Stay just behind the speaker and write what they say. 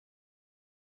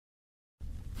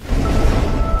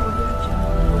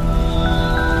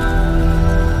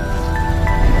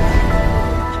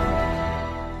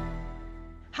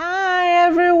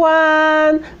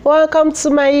welcome to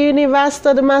my universe,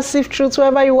 to the massive truth.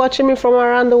 Wherever you're watching me from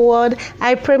around the world,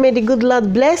 I pray may the good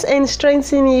Lord bless and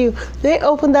strengthen you. May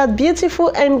open that beautiful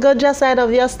and gorgeous side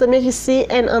of yours to make you see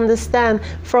and understand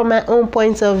from my own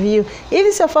point of view. If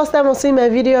it's your first time on seeing my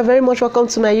video, you're very much welcome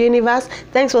to my universe.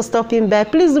 Thanks for stopping by.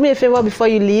 Please do me a favor before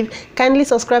you leave. Kindly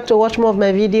subscribe to watch more of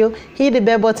my video. Hit the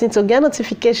bell button to get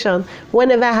notification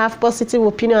whenever I have positive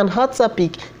opinion on hot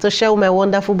topic to share with my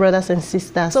wonderful brothers and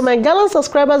sisters. So my gallant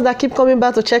subscribers that keep coming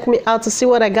back to check me out to see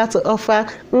what I got to offer,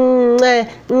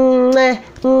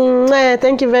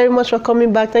 thank you very much for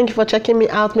coming back. Thank you for checking me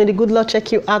out. May the good Lord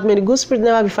check you out. May the good spirit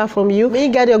never be far from you. May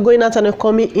you guide your going out and your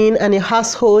coming in and your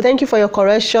household. Thank you for your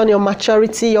correction, your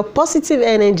maturity, your positive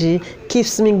energy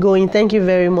keeps me going. Thank you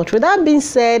very much. With that being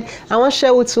said, I want to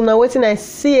share with you now what I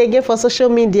see again for social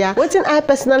media, what I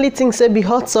personally think say be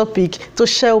hot topic to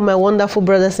share with my wonderful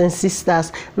brothers and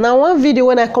sisters. Now one video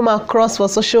when I come across for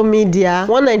social media,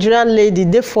 one Nigerian lady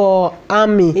they for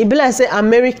army, it be like say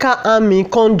America army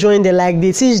can't join them, like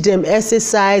they teach them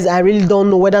exercise. I really don't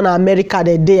know whether in America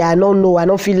they day, I don't know, I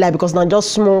don't feel like, because now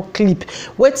just small clip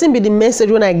waiting be the message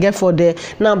when I get for there.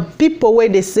 Now people where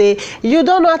they say you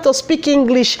don't know how to speak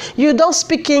English, you don't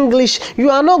speak English, you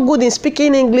are not good in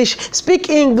speaking English, speak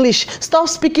English, stop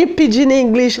speaking Pidgin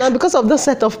English. Now because of those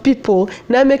set of people,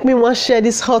 now make me want to share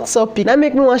this hot topic, now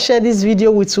make me want to share this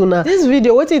video with you. Now this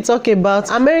video what it talk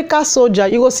about America soldier,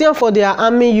 you go see them for their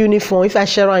army uniform. If I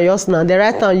share on yours now, they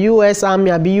write on US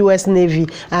Army, I be US Navy,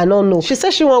 I don't know. She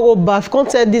said she want to go bath. Can't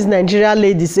tell this Nigerian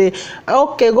lady say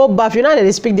okay go bath, you know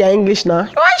they speak their English now.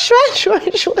 Sure.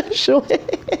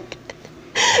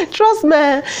 Trust me,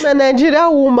 my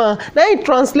Nigerian woman. Now I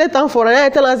translate them for her. I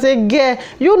tell her, say, girl,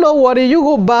 you know what? You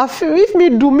go bath. If me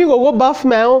do, me go bath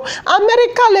my own.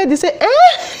 America lady say,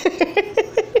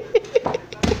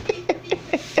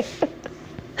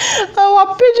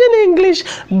 Our Pidgin English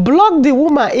block the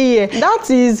woman ear. That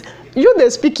is, you they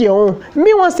speak your own.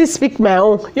 Me wants to speak my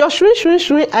own. Your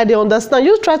shrin, I dey understand.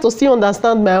 You try to still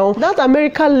understand my own. That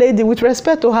American lady, with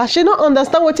respect to her, she don't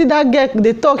understand what that girl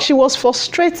they talk. She was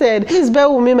frustrated. Please bear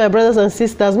with me, my brothers and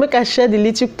sisters. Make I share the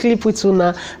little clip with you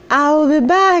now. I'll be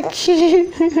back.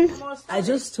 I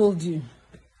just told you.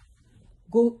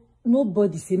 Go.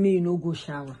 Nobody say me you no go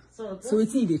shower. So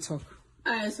wait till they talk.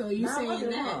 Alright, so you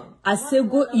saying that? I say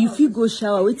go. If you go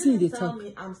shower, wait till they talk.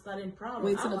 I'm starting proud.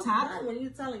 Wait to the top. When you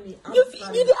telling me, You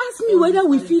ask me whether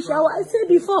we fit shower. I said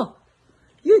before.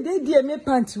 You did dear me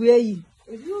pants wear you.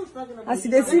 if you was talking about, I see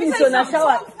they see me so now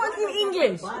shower. Fucking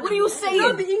English. What are you saying?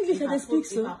 Not the English I speak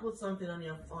if I so. put something on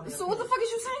your phone. So what the fuck is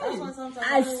you That's saying? why sometimes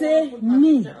I don't say wanna put my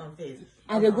me. picture on Facebook.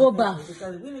 And they go back.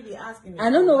 Because we may be asking me. I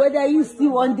don't know whether you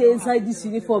still one day inside this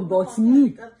uniform, but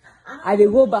me. I they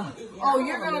go back. Oh,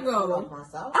 you're gonna go.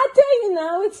 I tell you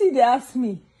now, wait till they ask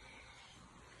me.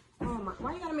 Oh my,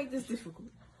 why you gotta make this difficult?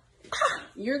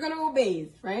 You're gonna go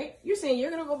bathe, right? You're saying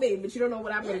you're gonna go bathe, but you don't know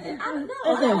what I'm gonna do. I don't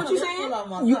know. Okay. What you saying?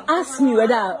 You ask me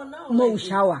whether I no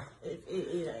shower.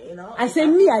 You know. I say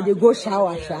me, I dey go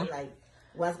shower, sha. Like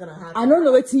what's gonna happen? I don't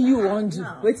know what you want to do.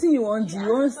 What you want to do?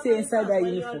 You want to stay inside that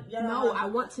uniform? No, I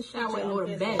want to shower and go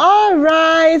to bed. All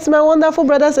right, my wonderful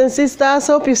brothers and sisters,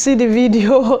 hope you see the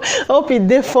video. Hope it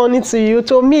dey funny to you.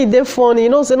 To me, it dey funny. You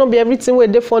know, say not be everything wey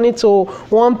dey funny to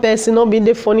one person, not be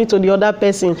dey funny to the other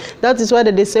person. That is why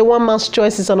they say one man's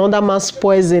choice is another man's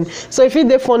poison. So if it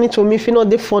dey funny to me, if it not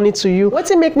dey funny to you, what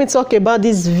make me talk about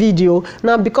this video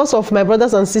now? Because of my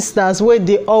brothers and sisters, where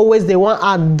they always they want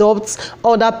adopt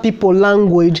other people language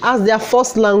as their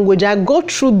first language. I go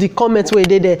through the comments where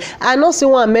they there. I know see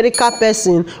one American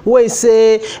person where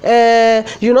say,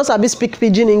 you know sabi speak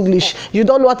Pidgin English. You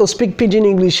don't know how to speak Pidgin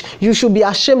English. You should be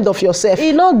ashamed of yourself.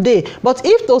 It not there. But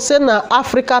if to say na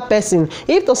Africa person,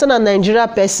 if to say na Nigeria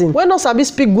person, when not sabi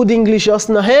speak good English, just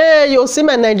now, hey, you see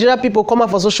my Nigeria people come out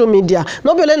for social media.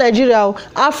 Not be only Nigeria,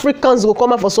 Africans go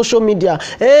come out for social media.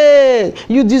 Hey,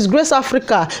 you disgrace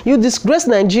Africa. You disgrace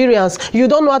Nigerians. You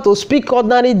don't know how to speak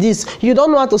ordinary this. You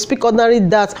don't know how to speak ordinary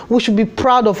that. We should be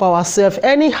proud of ourselves.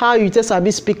 Anyhow you tell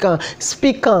sabi speaker.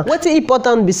 What is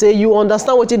important be say you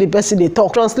understand what the person they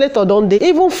talk. Translator don't they?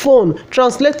 Even phone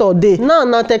translator they.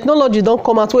 Now technology don't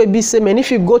come out where be say man.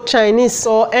 If you go Chinese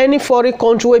or any foreign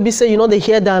country where be say you know they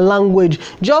hear their language,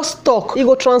 just talk. You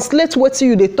go translate what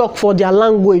you they talk for their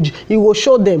language. You go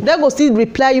show them. They go still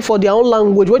reply you for their own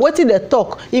language. What they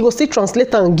talk, you go still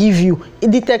translate and give you.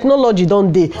 The technology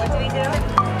don't they. What do we do?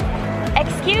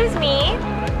 Excuse me.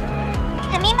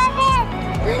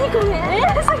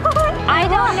 I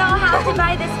don't know how to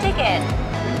buy this ticket.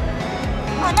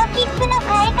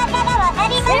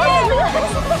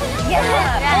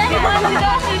 Yeah. We want to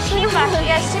go to Shimba.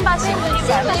 Yes, Shimba.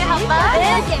 Can you help us?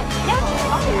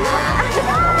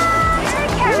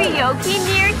 karaoke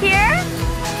near here?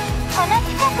 この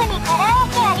近くにカラオ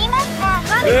ケありますか?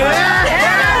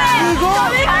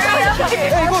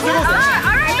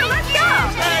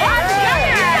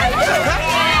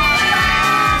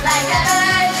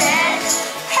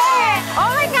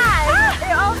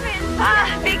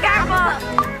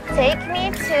 Take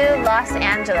me to Los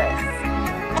Angeles.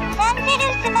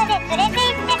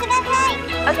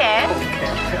 Okay.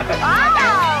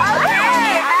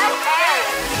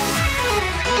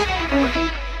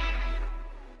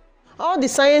 All the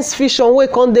science fiction wey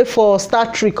come dey for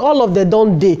Star Trek, all of them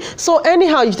don dey. So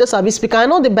anyhow you just sabi speak. I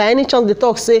know that by any chance they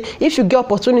talk say if you get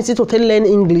opportunity to take learn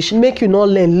English, make you not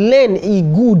learn e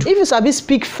good. If you sabi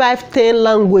speak 5-10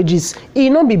 languages, e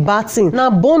no be bad thing.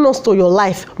 Na bonus to your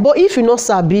life. But if you no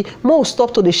sabi, more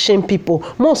stop to the shame people,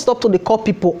 more stop to the call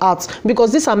people out,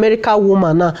 because this America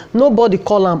woman now, nobody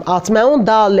call am out. My own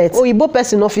dialect, Oyibo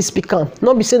person no fit speak am.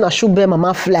 No be say na shoe bear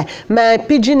mama fly. My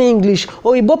pidgin English,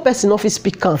 Oyibo person no fit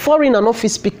speak am. Foreign no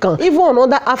fit speak am. Even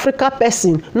another Africa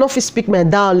person no fit speak my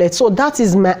dialect. So that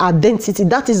is my identity,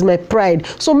 that is my pride.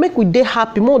 So make we dey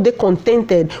happy, more dey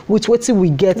contented with wetin we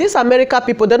get. This America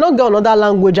people, they don't get another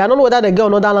language. I don't know whether they get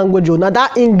another language or not.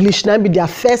 That English na be their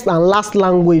first and last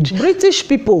language. British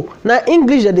people na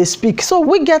English that they speak. So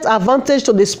we get advantage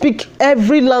to they speak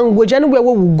every language. Anywhere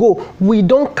where we go, we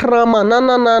don't cram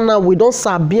na we don't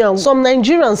sabi am. Some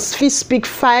Nigerians fit speak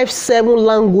 5-7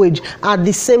 language at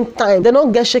the same time. They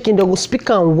don't get shaking. They will speak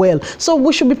am well. So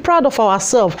we should be proud of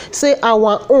ourselves. Say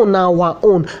our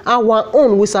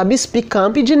own we sabi speak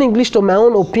am. Pidgin English, to my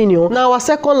own opinion, now our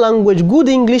second language. Good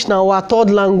English now our third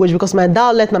language, because my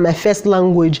dialect na my first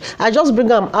language. I just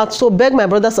bring am out. So beg my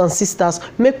brothers and sisters,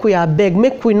 make we beg,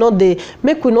 make we not dey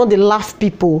laugh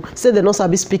people say they no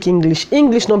sabi speak English.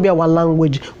 English no be our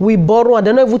language. We borrow and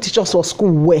they no even teach us for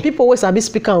school well. People wey sabi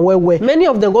speak am well. Many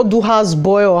of them go do house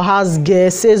boy or house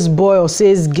girl, says boy or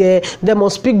says girl. They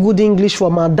must speak good English for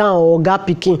madam or oga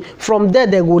pikin. From there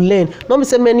they go learn. No be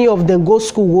say many of them go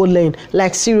school go learn.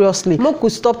 Like seriously, make we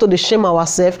stop to the shame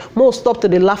ourselves, more stop to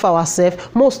the laugh ourselves,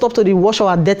 more stop to the wash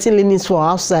our dirty linens for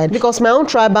outside. Because my own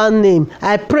tribal name,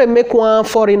 I pray make one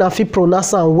foreigner fit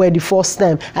pronounce am well the first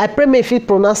time. I pray make fit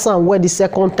pronounce am well the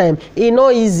second time. E no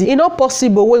easy, e no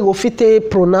possible wey go fit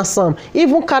pronounce am.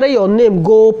 Even carry your name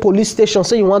go police station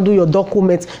say you wan do your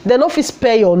document, they no fit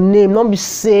spell your name. No be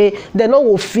say they no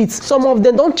go fit. Some of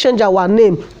them don't change our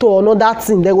name to another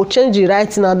thing. They go change the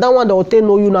right thing, and that one they will tell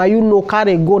know you now. You know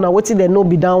carry go now. What they know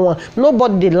be that one.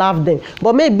 Nobody they love them.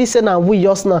 But maybe say now we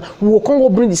just now we will come go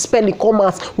bring the spelling come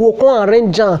out. We will come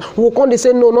arrange am. We will come they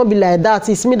say no, not be like that.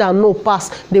 It's me that no pass.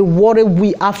 They worry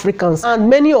we Africans, and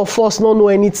many of us don't know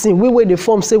anything. We where the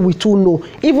form say we too know.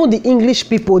 Even the English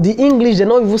people, the English they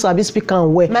not even sabi speak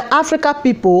am well. My Africa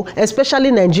people,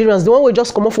 especially Nigerians, the one we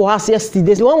just come out for us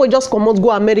yesterday, the one we just come out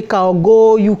go America or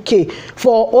go UK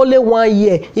for only 1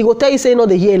 year, he go tell you say you know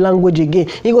they hear language again.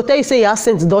 He go tell you say your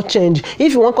accent don't change.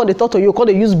 If you want to talk to you,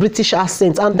 they use British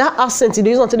accent, and that accent they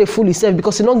use until they fully self,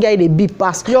 because you don't get a big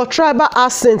pass. Your tribal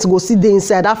accent go see the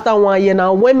inside after 1 year.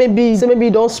 Now when maybe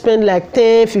you don't spend like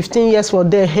 10-15 years for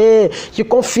there, hey, you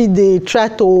can't feed they try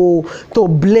to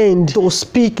blend to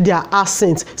speak their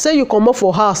accent. Say you come up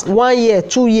for house 1 year,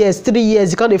 2 years, 3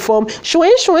 years, you can't form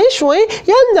shwing,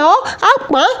 you know,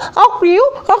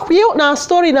 now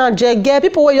story now get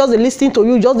people where just listening to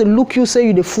you, just they look you say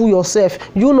you they fool yourself.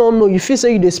 You don't know, you feel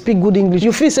say you they speak good English,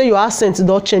 you feel say your accent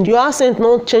don't change. Your accent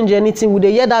don't change anything. Would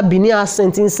they hear that Benin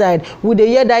accent inside? Would they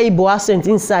hear that Igbo accent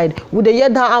inside? Would they hear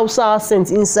that Hausa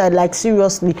accent inside? Like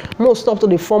seriously, most stop to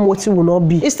the form what you will not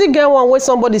be. It still get one where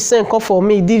somebody send call for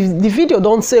me. The video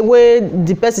don't say where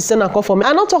the person send a call for me.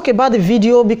 I not talk about the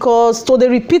video because to they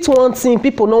repeat one thing,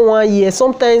 people don't want to hear.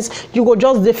 Sometimes you go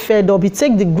just they fed up. It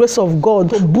take the grace of God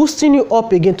to boosting you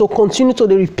up again, to continue to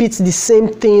repeat the same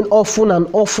thing often and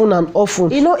often and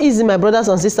often. It's not easy, my brothers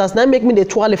and sisters. Now make me the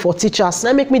twirl for teachers.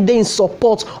 Now make me they in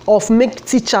support of make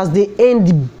teachers they earn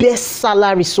the best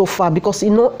salary so far, because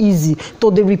it's not easy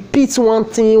to they repeat one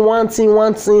thing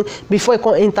before it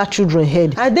can enter children's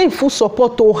head. I dey in full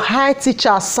support to high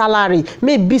teachers salary.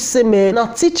 Maybe say me now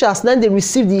teachers then they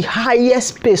receive the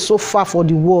highest pay so far for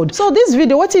the world. So this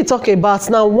video, what you talk about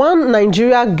now? One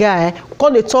Nigeria guy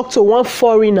come they talk to one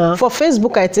foreigner for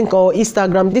Facebook, I think, or Instagram.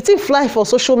 Instagram. The thing fly for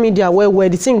social media where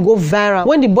the thing go viral.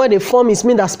 When the boy they form is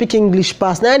me that speak English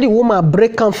pass. Now the woman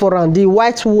break am for am, the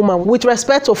white woman, with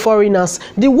respect to foreigners.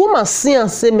 The woman see and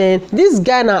say, man, this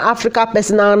guy na Africa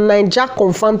person, na Niger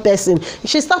confirmed person.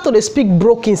 She start to speak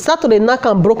broken, start to knock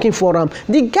and broken for am.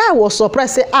 The guy was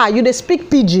surprised, say, you they speak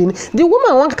Pidgin. The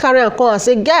woman want carry and come and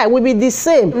say, guy, we be the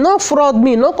same. No fraud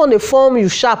me, not on the form you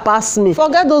sharp pass me.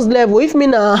 Forget those level. If me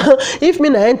na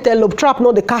antelope trap,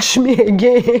 no they catch me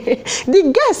again.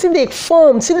 The guy see they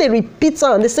form, see they repeat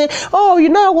and they say, oh, you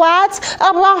know what?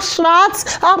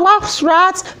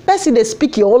 Person they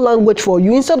speak your own language for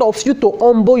you instead of you to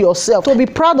humble yourself, to be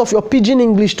proud of your Pidgin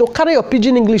English, to carry your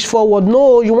Pidgin English forward.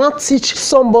 No, you want to teach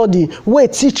somebody where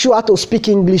teach you how to speak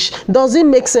English. Does it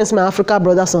make sense, my Africa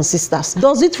brothers and sisters?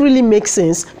 Does it really make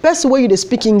sense? Person where you they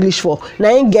speak English for, now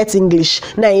ain't get English,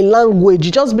 now in language.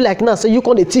 You just be like, now, so you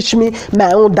can't teach me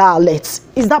my own dialect.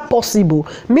 Is that possible?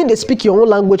 Me they speak your own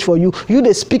language for you, you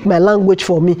they speak my language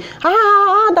for me.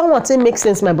 That one thing makes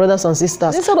sense, my brothers and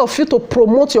sisters. Instead of you to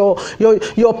promote your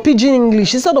Pidgin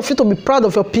English, instead of you to be proud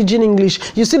of your Pidgin English,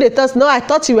 you see the test. No, I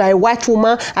thought you were a white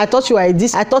woman, I thought you were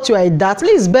this, I thought you were that.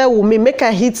 Please bear with me, make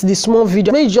I hit the small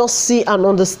video. May you just see and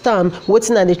understand what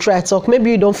thing I dey try talk.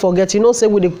 Maybe you don't forget. You know, say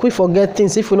we dey quick forget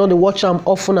things if we know they watch them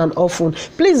often and often.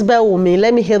 Please bear with me.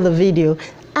 Let me hear the video.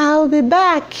 I'll be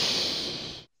back.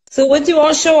 So what do you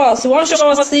want to show us? You want to show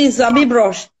us this Abi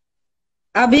brush?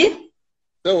 Abi?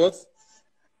 So what?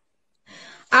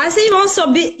 I say you want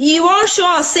to show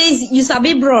us says you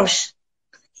sabi brush.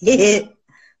 That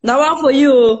one for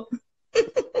you.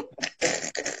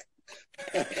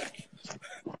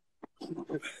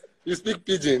 You speak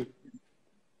Pidgin?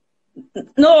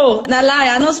 No, na lie,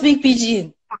 I don't speak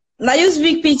Pidgin. Now you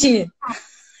speak Pidgin.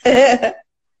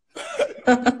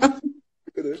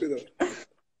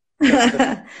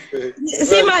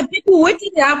 See my people, what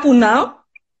did happen now?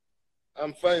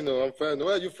 I'm fine, I'm fine.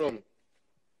 Where are you from?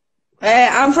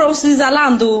 I'm from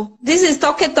Switzerland, though. This is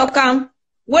Toke Tokam.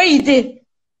 Where you did?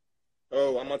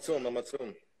 Oh, I'm at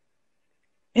home,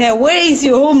 Where is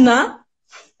your home now?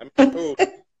 I'm at home.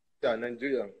 Yeah,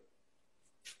 Nigeria.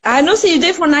 I know see you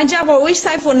there for Nigeria, but which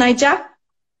side for Nigeria?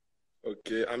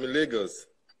 Okay, I'm in Lagos.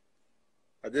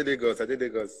 I did Lagos.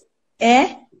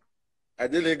 Eh? I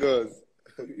did Lagos.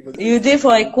 You there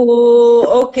for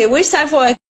Eko? Okay, which side for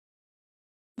Eko?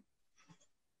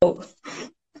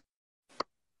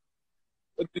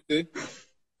 What did you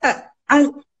say?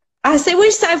 I say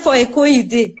which side for Eko you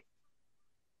did?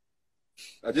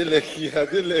 I did Lekki.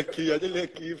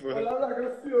 For...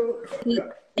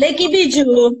 Lekki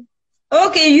Biju.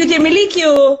 Okay, you dey Miliki.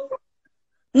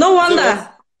 No wonder.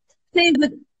 Say,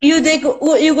 you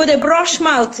go the brush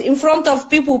mouth in front of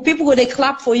people. People go they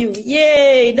clap for you.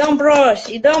 Yay! You don't brush.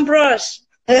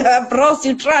 Brush,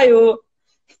 you try. So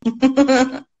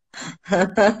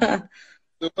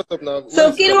what's up now?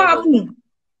 So kill what happen?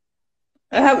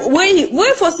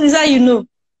 Where for Switzerland you know?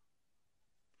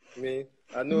 Me,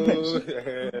 I know.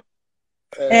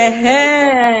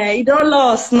 You don't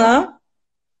lost now.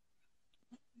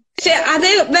 Are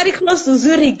they very close to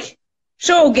Zurich?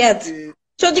 Show get.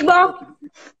 Show the ball.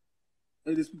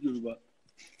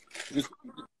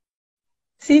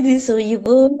 See this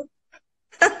Oyibo.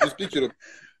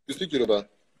 You speak Yoruba.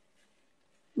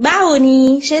 Báwo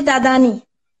ni? Ṣé dáadáa ni?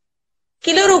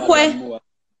 Kí lorúkọ ẹ?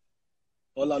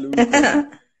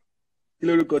 Kí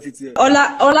lorúkọ títí ẹ?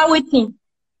 Ọlá wetin?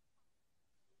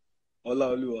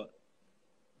 Ọláolúwa.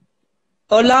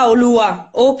 Ọláolúwa.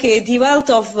 Okay, the wealth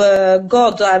of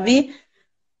God, abi.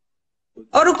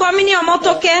 Orúkọ mi ni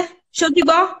Ọmọ́tókẹ́. Ṣó ti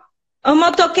gbọ́?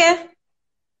 Ọmọ́tókẹ́.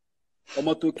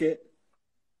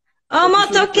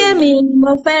 Ọmọ́tókẹ́ mi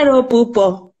mo fẹ́ràn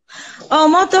púpọ̀.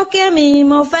 Ọmọ́tókẹ́ mi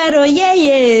mo fẹ́ràn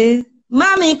yẹ́yẹ́.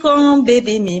 Mami kan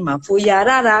baby mi ma fòyà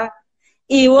rárá.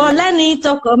 Ìwọ lẹ́ni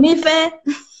tọkọ mi fẹ́.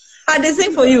 I dey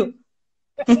sing for you.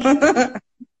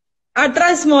 I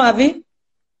try small, abi.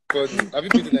 Have you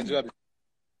been to Nigeria?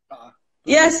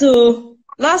 Yes, so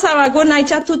last time I go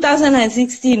Nigeria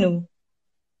 2016.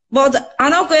 But I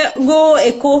not go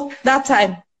Eko that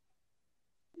time.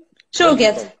 Sure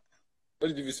get. Where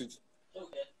did you visit?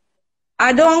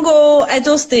 I don't go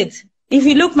Edo State. If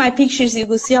you look my pictures, you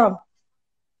go see them.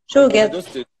 Sure get. Edo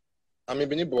State. I'm a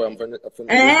Benin boy. I'm from Edo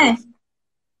State.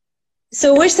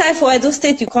 So which side for Edo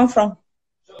State you come from?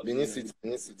 Benin City.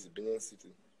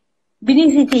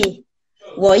 Benin City.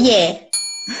 Well, yeah.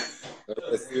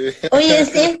 Oh,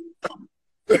 yes, eh?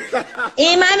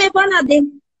 Eh, my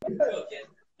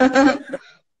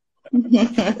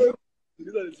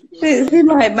See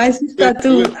my sister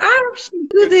too.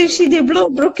 She did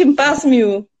broken past me.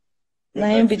 You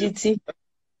said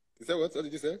what? What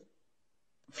did you say?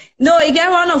 No, I get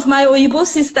one of my Oyibo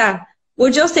sister.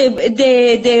 We just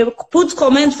they put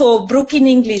comment for broken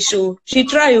English. Oh. She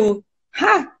try. Oh.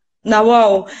 Ha. Now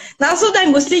wow. Now so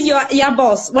then go see your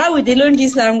boss. Why would they learn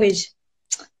this language?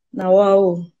 Now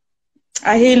wow.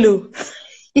 A hello.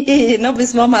 No be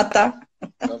small matter.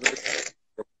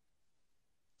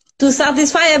 To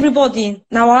satisfy everybody.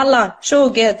 Now Allah show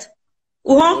get.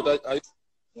 Are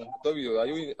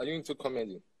you into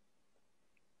comedy?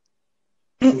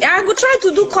 I go try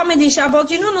to do comedy,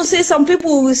 but you know, no say some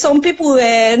people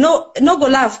no go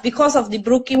laugh because of the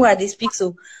broken word they speak.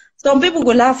 So some people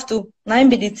go laugh too. Now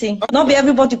be the thing. Not be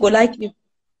everybody go like you.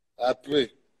 I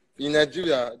pray. In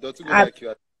Nigeria, don't you go like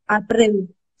you? I pray.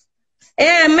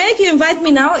 Make you invite me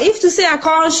now. If to say I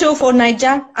can't show for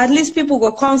Niger, at least people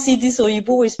go come see this or you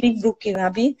will speak broken,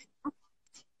 Abi.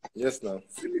 Yes, now.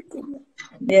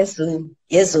 Yes,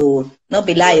 yes, no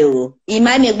be lie, oh.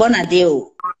 Imani bonade,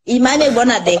 oh. Imani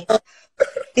bonade.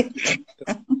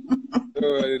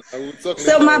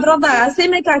 So, my brother, I say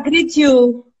make I greet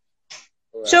you.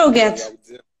 Show get.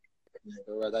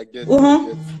 I get.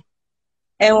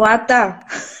 And water.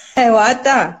 And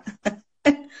water.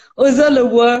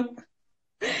 Ozolowo.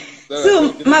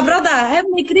 So, my brother, help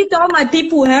me greet all my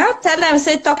people, huh? Tell them,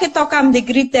 say, talk, I'm the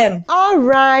greet them. All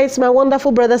right, my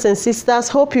wonderful brothers and sisters.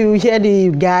 Hope you hear the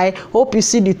guy. Hope you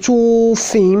see the two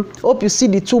film. Hope you see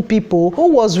the two people. Who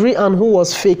was real and who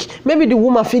was fake. Maybe the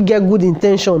woman fit get good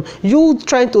intention. You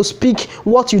trying to speak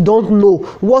what you don't know,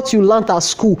 what you learned at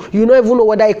school. You don't even know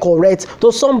whether it's correct.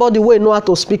 To somebody who know how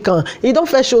to speak. It don't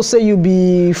first show say you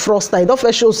be fraudster. It don't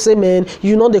first show say, man,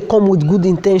 you know they come with good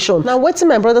intention. Now, waiting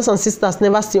my brothers and sisters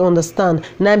never still understand.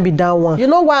 Now be that one. You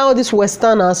know why all these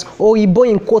Westerners or Igbo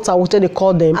in quotes are what they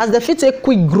call them, as they fit a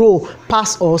quick grow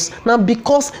past us now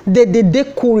because they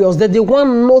curious, that they want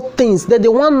know things, that they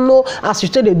want know as you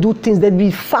say they do things, they be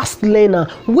fast learner.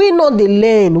 We know they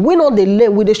learn,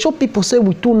 we they show people say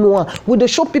we too know, we they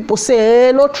show people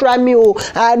say no try me, oh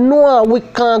I know we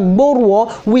can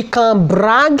borrow, we can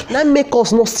brag. Now make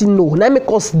us not see no, now make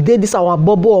us this our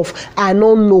bubble of I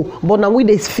don't know, but now we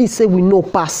they feel say we know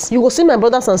pass. You go see my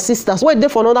brothers and sisters where they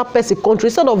for another person country,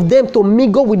 instead of them to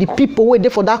mingle with the people where they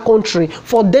for that country,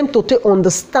 for them to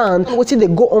understand what they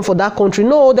go on for that country.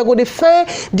 No, they go they find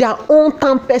their own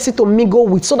town person to mingle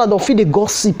with, so that they'll feel the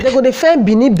gossip. They go they find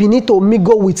Bini to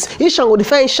mingle with. Ishan go they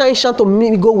find Ishan to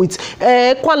mingle with.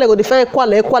 Kwale go they find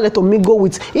Kwale to mingle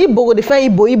with. Igbo go they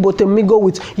find Igbo to mingle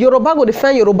with. Yoruba go they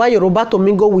find Yoruba to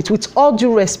mingle with. With all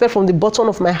due respect from the bottom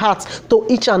of my heart to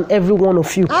each and every one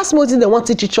of you. Ask me what they want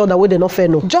to teach each other where they not fair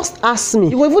no. Just ask me.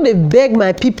 You go even they beg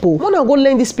my people. When I go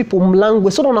learn these people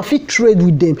language, so that I fit trade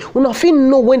with them. When I fit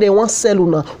know when they want sell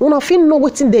una. When I fit know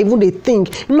what they even they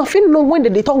think. When I fit know when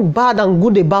they talk bad and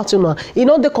good about you. You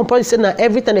know they compare say now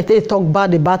every time they talk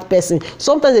bad about person.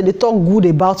 Sometimes they talk good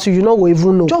about you. You know we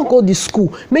even know. Just go to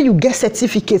school. May you get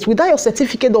certificates. Without your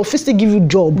certificate, they'll first give you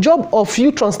job of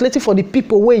you translating for the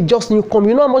people where you just new come.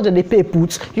 You know how much they pay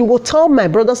put. You go tell my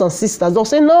brothers and sisters. They'll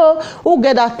say no. Who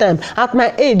get that time at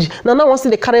my age? Now once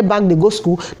they carry back they go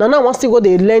school. Now once they go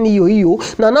they learn EO.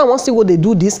 Now once they go they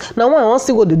do this. Now once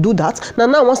they go they do that.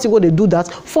 Now once they go they do that.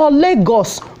 For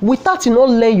Lagos, without you not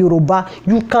learn Yoruba,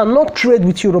 you cannot trade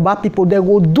with Yoruba people. They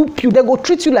go dupe you. They go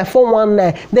treat you like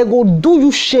 419. They go do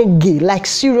you shege. Like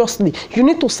seriously, you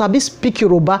need to sabi speak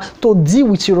Yoruba to deal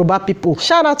with Yoruba people.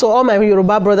 Shout out to all my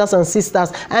Yoruba brothers and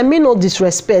sisters. I mean no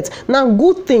disrespect. Now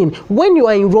good thing when you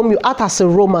are in Rome, you act as a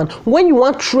Roman. When you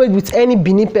want trade with any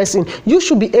Benin person, you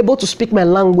should be able to speak my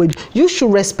language. You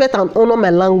should respect and honor my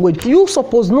language. You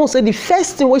suppose know say the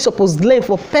first thing we suppose learn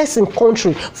for person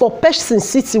country, for person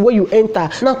city where you enter.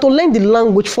 Now to learn the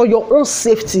language for your own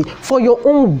safety, for your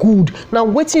own good. Now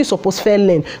waiting you suppose fair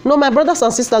learn. No, my brothers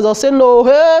and sisters will say no.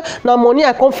 Hey, now money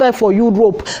I come find for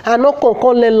Europe. I not come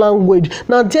learn language.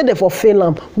 Now there for fail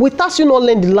them. Without you not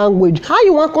learn the language, how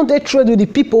you want to trade with the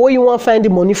people where you want find the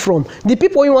money from? The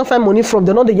people where you want find money from,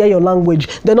 they know they hear your language.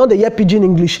 They know they hear Pidgin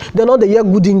English. They know they hear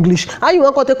good English. How you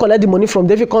want to collect the money from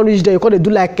them? If you can't reach there, you can't do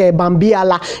like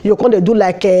Bambiala. You can't do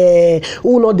like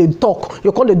who know they talk.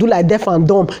 You can't do like deaf and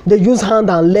dumb. They use hand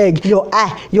and leg, your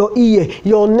eye, your ear,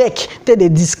 your neck. They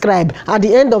describe. At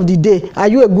the end of the day, are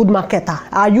you a good marketer?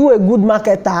 Are you a good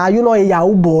marketer? Are you not a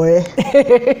Yahoo boy?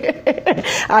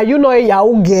 Are you not a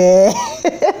Yahoo girl?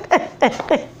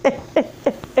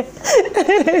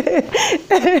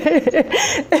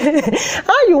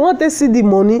 How you want to see the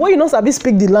money when you not sabi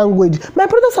speak the language? My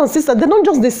brothers and sisters, they don't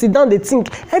just they sit down, they think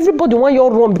everybody want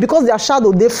your run because their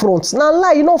shadow they front. Now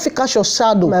lie, you don't fit catch your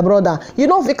shadow, my brother. You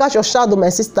don't fit catch your shadow, my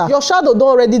sister. Your shadow don't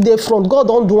already they front. God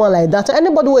don't do one like that.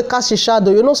 Anybody will catch your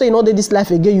shadow, you know say you know this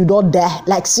life again, you don't die.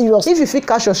 Like serious. If you fit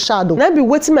catch your shadow, now be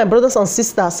waiting, my brothers and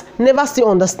sisters. Never still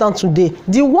understand today.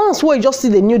 The ones who just see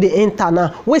the new they enter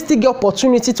now, we still get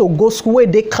opportunity to go school where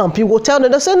they camp. You go tell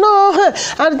them, they say no,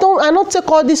 I don't take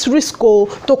all this risk to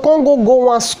come go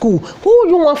one school. Who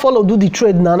you want follow do the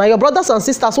trade now? Now your brothers and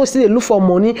sisters who still they look for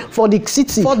money for the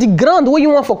city, for the ground where you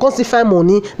want for constant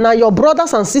money. Now your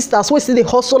brothers and sisters who still they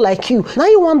hustle like you. Now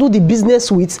you want to do the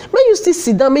business with. May you still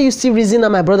sit down, may you still reason now,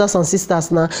 my brothers and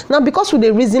sisters now. Now because we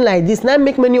they reason like this, now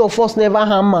make many of us never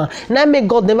hammer. Now make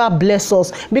God never bless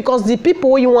us because the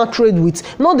people who you want trade with,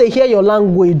 not they hear your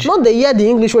language, not they hear the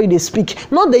English where you they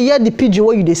speak, not they hear the Pidgin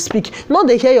where you they speak, not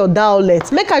they hear your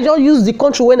dialect. Make I just use the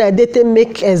country when I did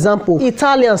make example.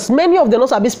 Italians, many of them not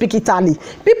sabi speak Italy.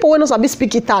 People when not sabi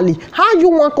speak Italy, how you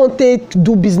want to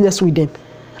do business with them?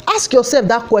 Ask yourself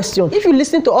that question. If you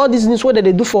listen to all these news what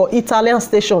they do for Italian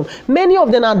station, many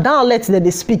of them are dialects that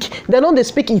they speak. They know they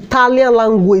speak Italian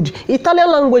language.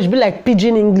 Italian language be like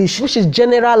Pidgin English, which is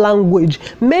general language.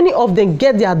 Many of them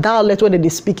get their dialect where they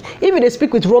speak. If they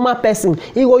speak with Roma person,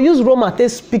 he will use Roma to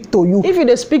speak to you. If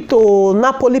they speak to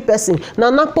Napoli person, now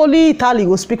Napoli Italy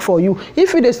will speak for you.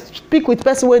 If they speak with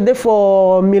person where they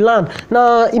for Milan,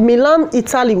 now Milan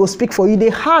Italy will speak for you. They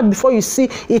hard before you see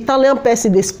Italian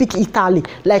person they speak Italy.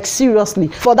 Like seriously,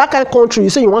 for that kind of country, you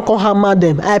say you want to hammer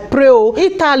them. I pray, oh,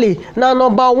 Italy now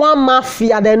 #1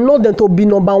 mafia. They know them to be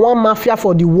 #1 mafia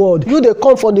for the world. You they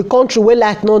come from the country where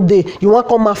like no day, you want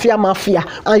to come mafia,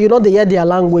 and you know they hear their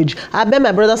language. I bet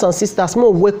my brothers and sisters, make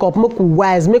we wake up, make we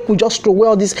wise, make we just throw away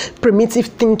all this primitive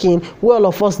thinking where all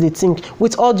of us they think.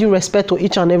 With all due respect to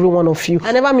each and every one of you,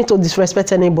 I never mean to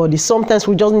disrespect anybody. Sometimes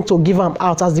we just need to give them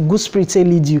out as the good spirit say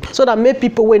lead you, so that make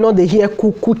people where not they hear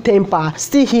cool temper,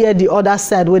 still hear the other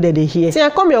side where they hear. See, I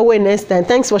come your way next time.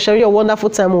 Thanks for sharing your wonderful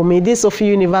time with me. This is Sophy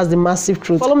Universe, the massive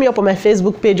truth. Follow me up on my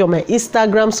Facebook page, on my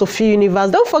Instagram, Sophy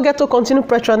Universe. Don't forget to continue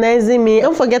patronizing me.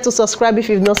 Don't forget to subscribe if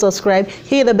you've not subscribed.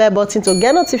 Hit the bell button to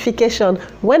get notification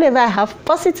whenever I have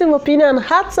positive opinion,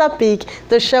 hot topic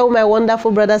to share with my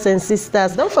wonderful brothers and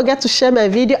sisters. Don't forget to share my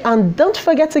video and don't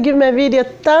forget to give my video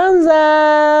thumbs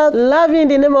up. Love you in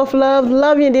the name of love.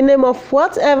 Love you in the name of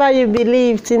whatever you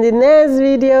believe. In the next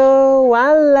video,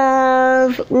 one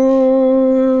love.